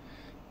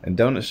 And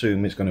don't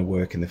assume it's going to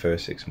work in the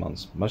first 6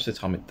 months. Most of the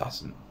time it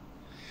doesn't.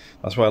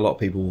 That's why a lot of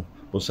people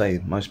will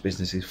say most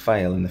businesses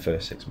fail in the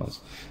first 6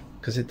 months,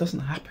 because it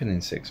doesn't happen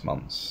in 6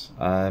 months.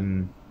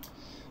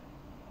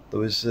 It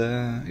was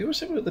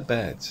something with the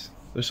beds.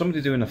 There was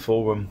somebody doing a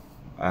forum.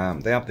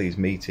 They have these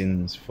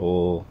meetings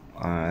for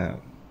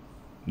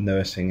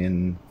nursing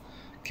in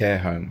care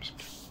homes,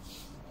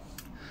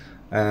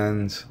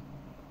 and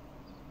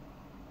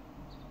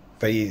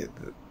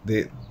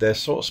they're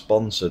sort of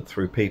sponsored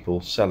through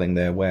people selling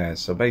their wares.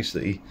 So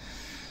basically,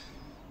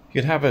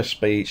 you'd have a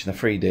speech and a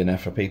free dinner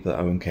for people that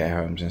own care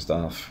homes and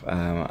stuff,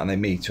 and they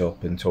meet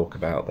up and talk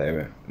about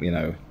their,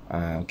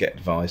 get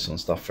advice on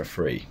stuff for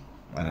free.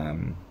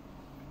 And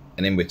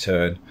in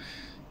return,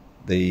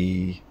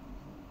 the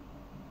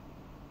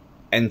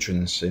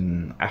entrance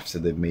in after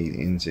the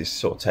meetings is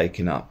sort of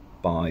taken up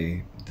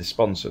by the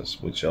sponsors,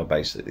 which are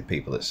basically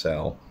people that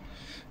sell,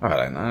 I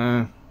don't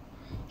know,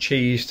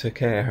 cheese to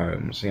care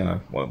homes,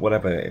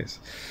 whatever it is.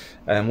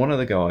 And one of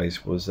the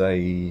guys was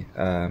he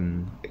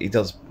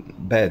does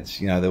beds,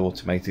 the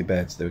automated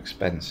beds. They're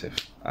expensive,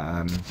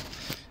 and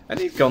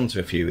he'd gone to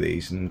a few of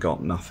these and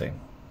got nothing.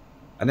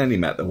 And then he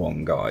met the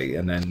one guy,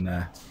 and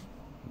then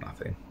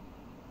nothing.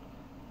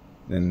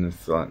 Then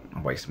it's like,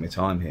 I'm wasting my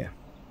time here.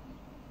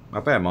 I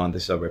bear in mind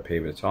this is over a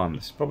period of time.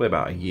 This is probably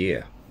about a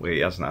year where he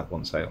hasn't had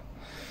one sale,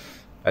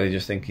 and he's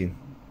just thinking,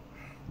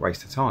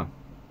 waste of time.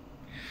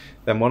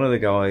 Then one of the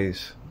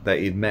guys that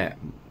he'd met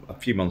a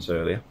few months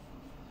earlier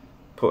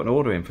put an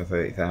order in for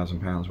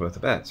 £30,000 worth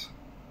of beds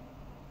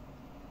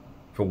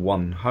for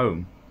one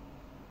home,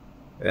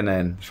 and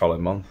then the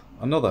following month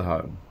another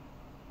home,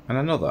 and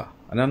another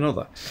and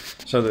another.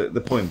 So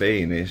the point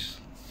being is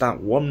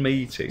that one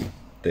meeting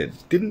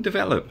that didn't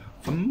develop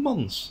for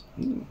months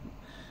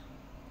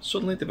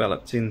suddenly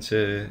developed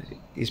into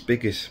his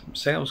biggest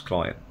sales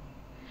client.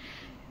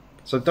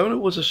 So don't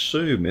always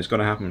assume it's going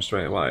to happen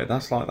straight away.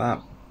 That's like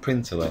that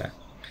printer there.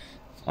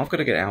 I've got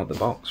to get it out of the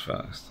box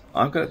first.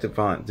 I've got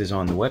to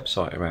design the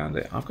website around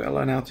it. I've got to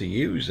learn how to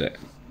use it.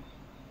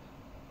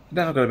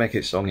 Then I've got to make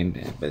it sing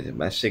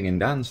and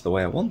dance the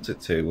way I want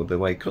it to, or the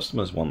way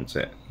customers want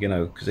it,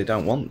 because they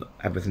don't want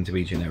everything to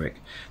be generic.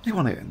 They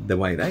want it the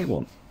way they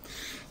want.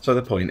 So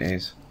the point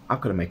is,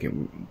 I've got to make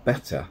it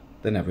better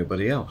than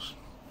everybody else.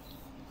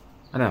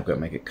 And I've got to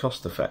make it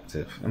cost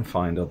effective and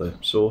find other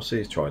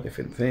sources, try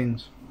different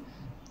things.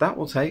 That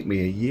will take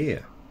me a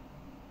year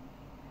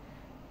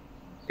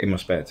in my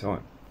spare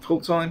time.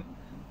 Full time,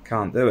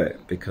 can't do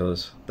it,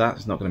 because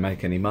that's not going to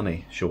make any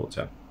money short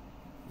term.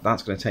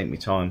 That's going to take me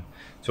time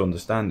to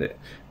understand it.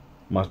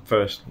 My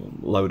first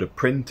load of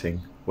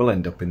printing will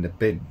end up in the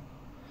bin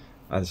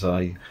as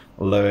I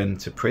learn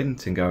to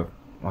print and go,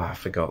 oh, I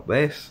forgot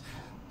this,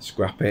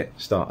 scrap it,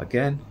 start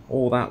again,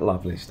 all that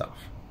lovely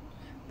stuff.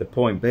 The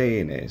point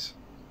being is,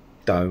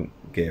 don't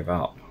give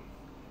up.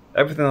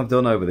 Everything I've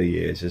done over the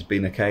years has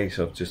been a case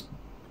of just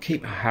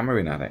keep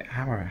hammering at it,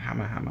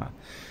 hammer.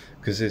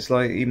 Because it's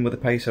like, even with the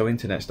peso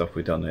internet stuff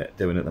we're doing at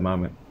the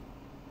moment,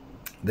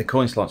 the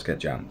coin slots get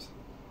jammed,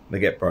 they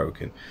get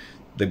broken,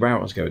 the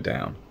routers go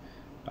down,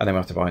 and then we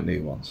have to buy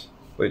new ones.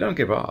 But we don't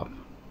give up.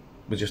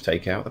 We just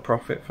take out the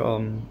profit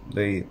from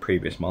the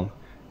previous month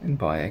and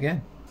buy it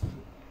again.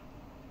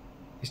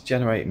 It's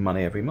generating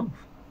money every month.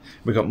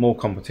 We've got more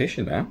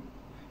competition now,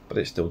 but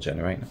it's still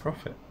generating a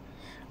profit.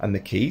 And the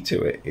key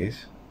to it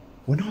is,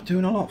 we're not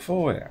doing a lot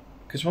for it,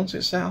 because once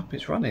it's set up,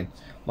 it's running,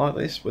 like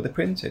this with the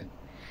printing.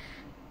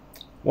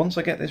 Once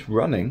I get this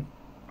running,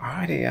 I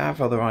already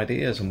have other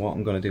ideas on what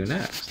I'm going to do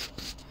next.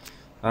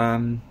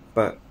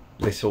 But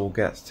this all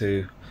gets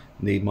to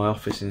need my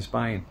office in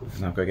Spain,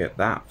 and I've got to get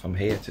that from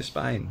here to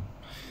Spain,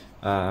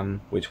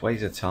 which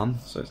weighs a ton,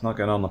 so it's not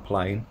going on a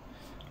plane.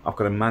 I've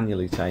got to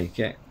manually take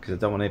it, because I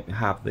don't want to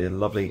have the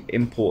lovely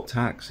import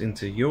tax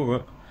into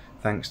Europe,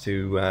 thanks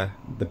to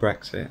the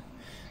Brexit.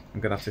 I'm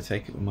going to have to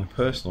take it with my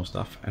personal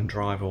stuff and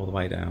drive all the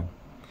way down.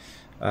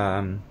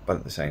 But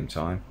at the same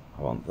time,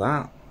 I want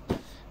that.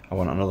 I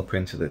want another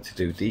printer to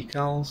do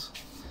decals.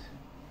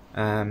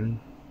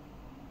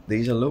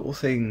 These are little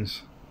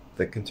things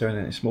that can turn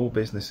into small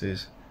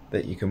businesses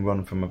that you can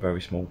run from a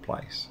very small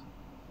place.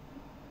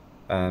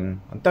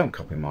 And don't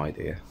copy my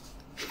idea.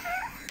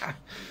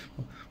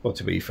 Well,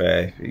 to be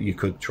fair, you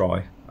could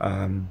try.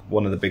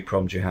 One of the big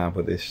problems you have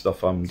with this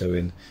stuff I'm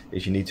doing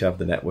is you need to have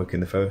the network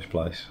in the first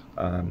place,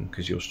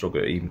 because you'll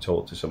struggle to even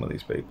talk to some of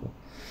these people.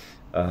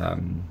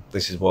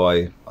 This is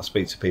why I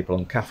speak to people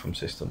on CAFM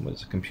system, which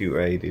is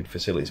computer-aided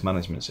facilities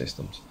management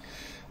systems.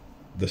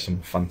 There's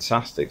some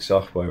fantastic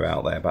software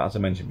out there, but as I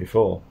mentioned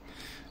before,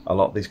 a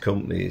lot of these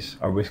companies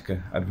are risk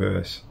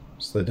adverse,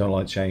 so they don't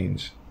like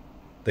change.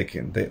 They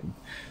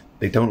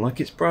don't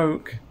like it's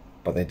broke,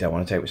 but they don't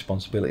want to take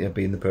responsibility of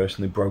being the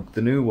person who broke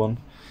the new one.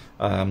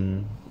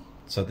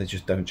 So they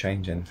just don't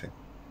change anything.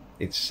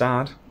 It's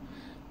sad,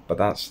 but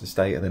that's the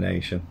state of the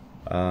nation.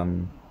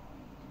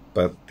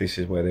 But this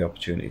is where the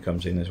opportunity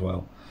comes in as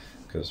well,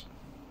 because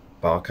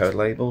barcode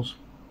labels,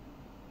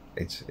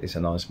 it's a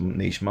nice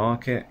niche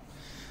market,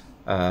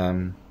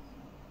 and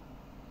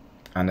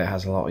it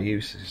has a lot of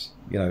uses.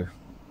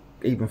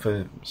 even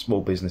for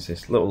small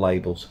businesses, little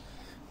labels.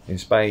 In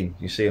Spain,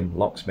 you see them,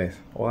 locksmith,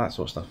 all that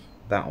sort of stuff.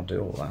 That'll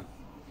do all that.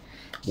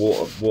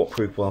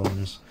 Waterproof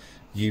ones,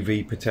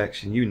 UV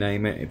protection, you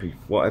name it.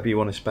 Whatever you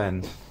want to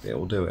spend,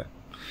 it'll do it.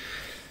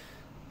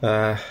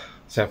 So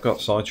I've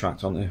got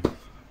sidetracked onto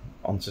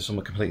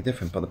something completely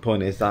different. But the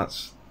point is,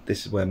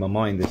 this is where my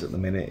mind is at the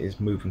minute, is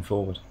moving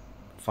forward,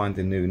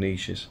 finding new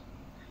niches.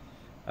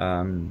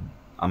 I'm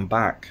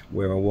back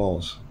where I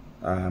was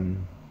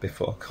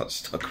before I got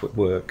stuck with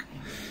work.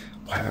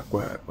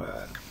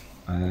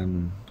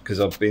 Because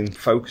I've been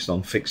focused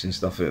on fixing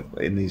stuff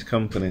in these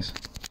companies,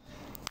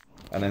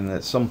 and then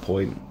at some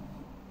point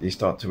you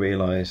start to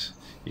realise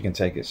you can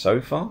take it so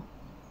far,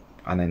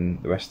 and then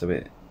the rest of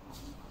it,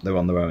 they're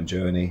on their own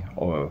journey,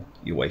 or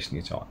you're wasting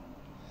your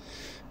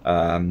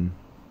time.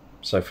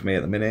 So for me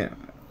at the minute,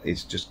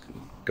 it's just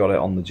got it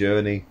on the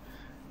journey.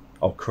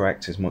 I'll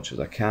correct as much as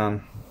I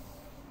can,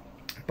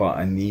 but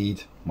I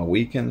need my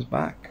weekends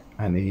back.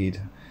 I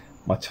need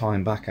my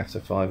time back after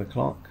 5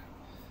 o'clock.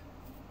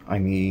 I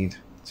need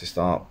to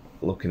start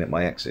looking at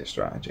my exit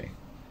strategy,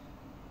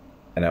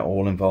 and it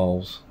all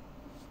involves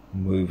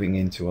moving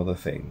into other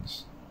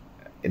things.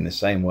 In the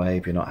same way,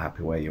 if you're not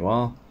happy where you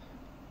are,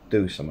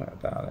 do something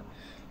about it.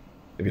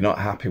 If you're not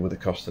happy with the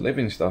cost of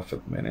living stuff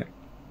at the minute,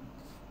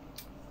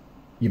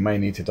 you may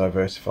need to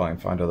diversify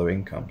and find other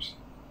incomes.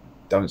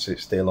 Don't sit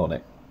still on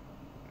it.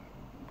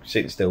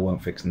 Sitting still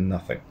won't fix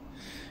nothing.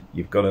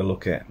 You've got to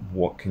look at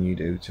what can you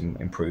do to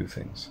improve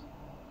things.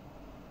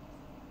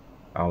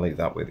 I'll leave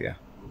that with you.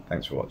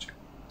 Thanks for watching.